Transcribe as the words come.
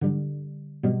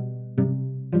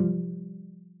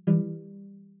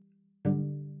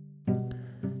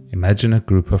Imagine a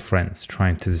group of friends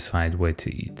trying to decide where to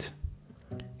eat.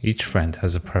 Each friend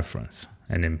has a preference,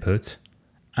 an input,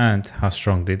 and how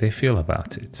strongly they feel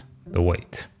about it, the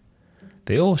weight.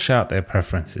 They all shout their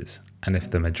preferences, and if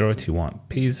the majority want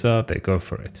pizza, they go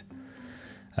for it.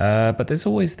 But there's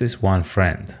always this one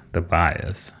friend, the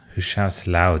bias, who shouts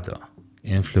louder,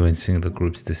 influencing the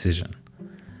group's decision.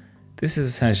 This is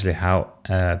essentially how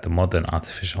the modern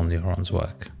artificial neurons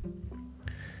work.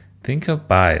 Think of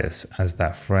bias as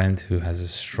that friend who has a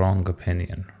strong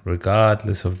opinion,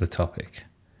 regardless of the topic.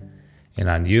 In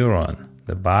our neuron,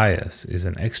 the bias is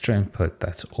an extra input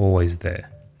that's always there,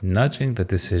 nudging the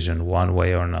decision one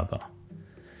way or another.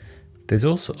 There's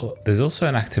also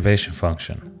an activation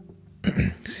function.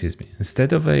 Excuse me.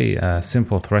 Instead of a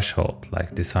simple threshold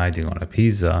like deciding on a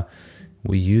pizza,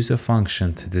 we use a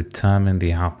function to determine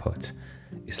the output.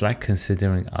 It's like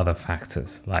considering other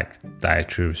factors like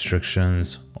dietary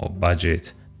restrictions or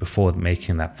budget before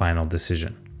making that final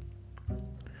decision.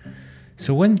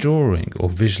 So when drawing or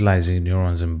visualizing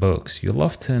neurons in books, you'll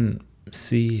often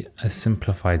see a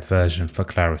simplified version for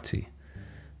clarity.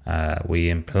 We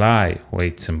imply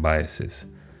weights and biases.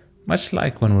 Much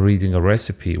like when we're reading a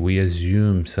recipe, we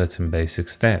assume certain basic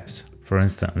steps. For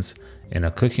instance, in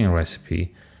a cooking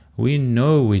recipe, we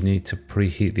know we need to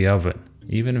preheat the oven,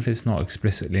 even if it's not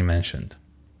explicitly mentioned.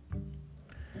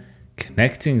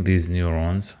 Connecting these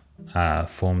neurons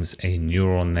forms a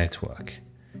neural network.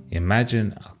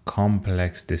 Imagine a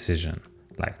complex decision,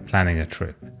 like planning a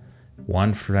trip.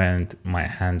 One friend might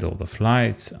handle the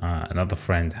flights, another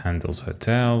friend handles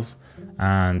hotels,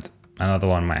 and another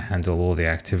one might handle all the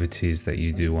activities that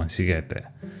you do once you get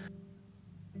there.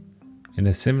 In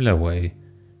a similar way,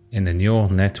 in a neural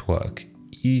network,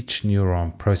 each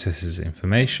neuron processes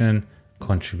information,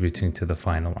 contributing to the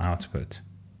final output.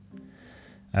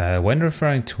 When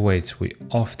referring to weights, we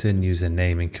often use a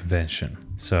naming convention.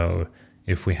 So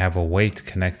if we have a weight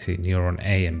connecting neuron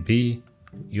A and B,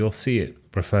 you'll see it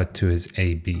referred to as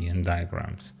AB in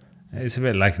diagrams. It's a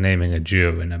bit like naming a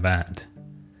duo in a band.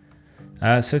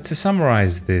 So to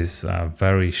summarize this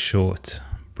very short,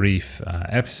 brief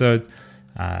episode,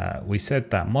 we said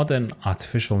that modern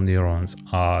artificial neurons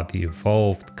are the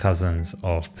evolved cousins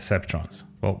of perceptrons.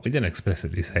 Well, we didn't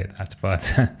explicitly say that,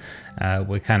 but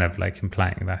we're kind of like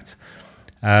implying that.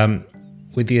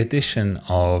 With the addition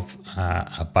of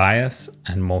a bias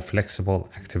and more flexible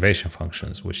activation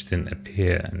functions, which didn't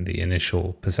appear in the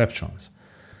initial perceptrons.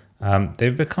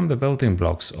 They've become the building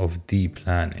blocks of deep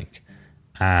learning.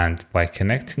 And by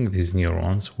connecting these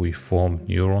neurons, we form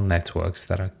neural networks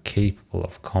that are capable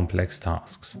of complex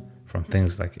tasks, from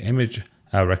things like image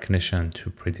recognition to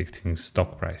predicting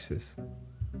stock prices.